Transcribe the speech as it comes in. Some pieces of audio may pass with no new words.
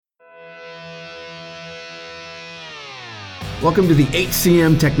Welcome to the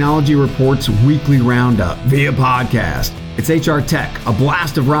HCM Technology Reports Weekly Roundup via podcast. It's HR Tech, a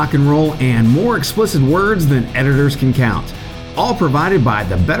blast of rock and roll and more explicit words than editors can count. All provided by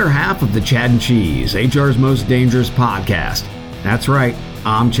the better half of the Chad and Cheese, HR's most dangerous podcast. That's right,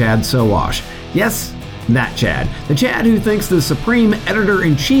 I'm Chad Sowash. Yes, that Chad. The Chad who thinks the supreme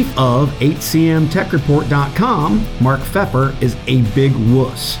editor-in-chief of HCMTechReport.com, Mark Pfeffer, is a big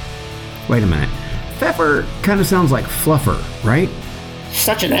wuss. Wait a minute. Pfeffer kind of sounds like Fluffer, right?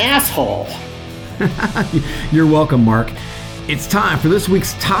 Such an asshole. You're welcome, Mark. It's time for this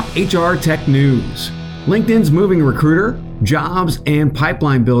week's top HR tech news. LinkedIn's moving Recruiter, Jobs, and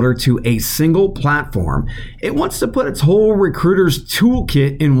Pipeline Builder to a single platform. It wants to put its whole recruiter's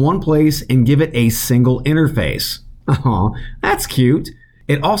toolkit in one place and give it a single interface. Aw, that's cute.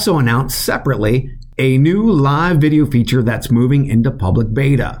 It also announced separately a new live video feature that's moving into public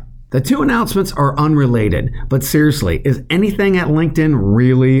beta. The two announcements are unrelated, but seriously, is anything at LinkedIn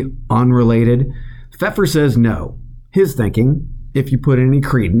really unrelated? Pfeffer says no. His thinking, if you put any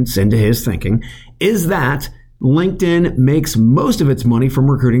credence into his thinking, is that LinkedIn makes most of its money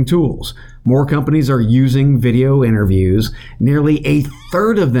from recruiting tools. More companies are using video interviews. Nearly a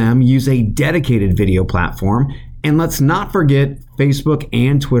third of them use a dedicated video platform. And let's not forget, Facebook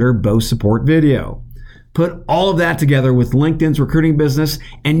and Twitter both support video. Put all of that together with LinkedIn's recruiting business,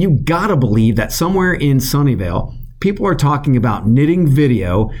 and you gotta believe that somewhere in Sunnyvale, people are talking about knitting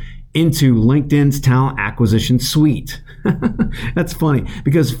video into LinkedIn's talent acquisition suite. That's funny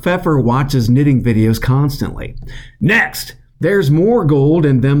because Pfeffer watches knitting videos constantly. Next, there's more gold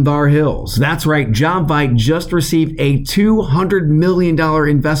in them thar hills. That's right, JobVite just received a $200 million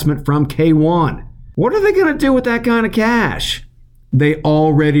investment from K1. What are they gonna do with that kind of cash? They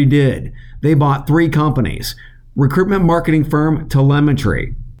already did. They bought 3 companies: recruitment marketing firm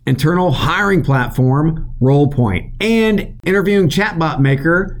Telemetry, internal hiring platform Rollpoint, and interviewing chatbot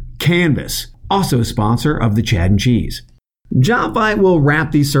maker Canvas, also a sponsor of the Chad and Cheese. JobVite will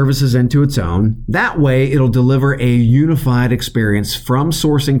wrap these services into its own. That way, it'll deliver a unified experience from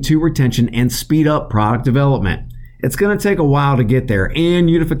sourcing to retention and speed up product development. It's going to take a while to get there, and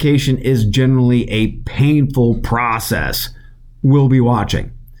unification is generally a painful process. We'll be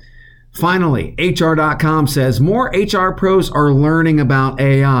watching. Finally, HR.com says more HR pros are learning about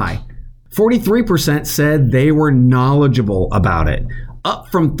AI. 43% said they were knowledgeable about it, up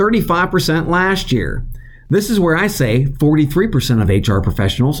from 35% last year. This is where I say 43% of HR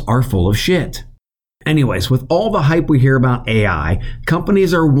professionals are full of shit. Anyways, with all the hype we hear about AI,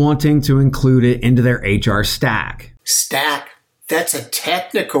 companies are wanting to include it into their HR stack. Stack? That's a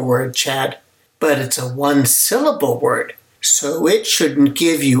technical word, Chad, but it's a one-syllable word. So it shouldn't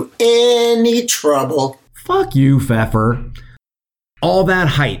give you any trouble. Fuck you, Pfeffer. All that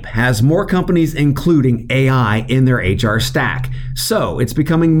hype has more companies including AI in their HR stack. So it's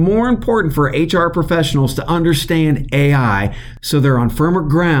becoming more important for HR professionals to understand AI so they're on firmer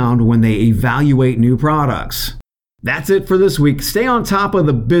ground when they evaluate new products. That's it for this week. Stay on top of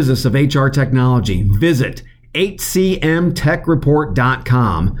the business of HR technology. Visit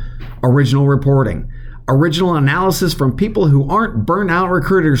HCMTechReport.com. Original reporting. Original analysis from people who aren't burnt-out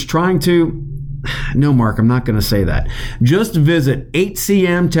recruiters trying to... No, Mark, I'm not going to say that. Just visit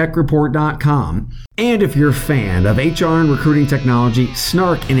HCMTechReport.com. And if you're a fan of HR and recruiting technology,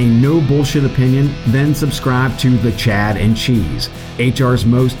 snark in a no-bullshit opinion, then subscribe to The Chad and Cheese, HR's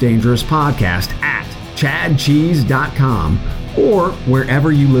most dangerous podcast at ChadCheese.com or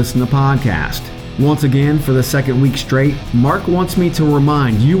wherever you listen to podcasts. Once again, for the second week straight, Mark wants me to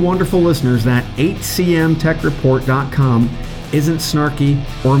remind you wonderful listeners that HCMTechReport.com isn't snarky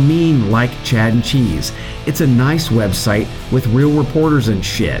or mean like Chad and Cheese. It's a nice website with real reporters and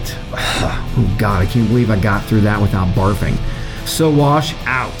shit. Oh God, I can't believe I got through that without barfing. Sowash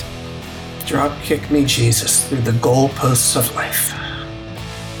out. Drop kick me, Jesus, through the goalposts of life.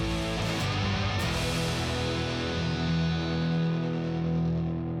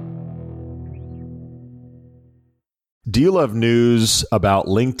 Do you love news about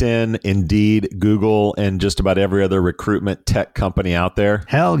LinkedIn, Indeed, Google, and just about every other recruitment tech company out there?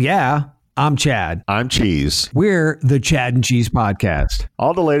 Hell yeah. I'm Chad. I'm Cheese. We're the Chad and Cheese podcast.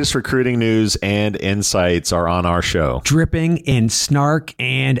 All the latest recruiting news and insights are on our show. Dripping in snark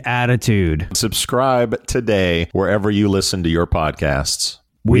and attitude. Subscribe today wherever you listen to your podcasts.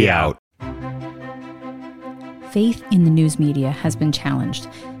 We out. Faith in the news media has been challenged,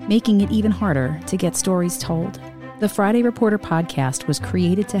 making it even harder to get stories told. The Friday Reporter podcast was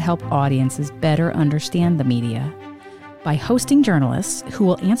created to help audiences better understand the media by hosting journalists who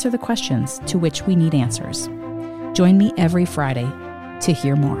will answer the questions to which we need answers. Join me every Friday to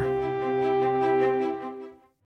hear more.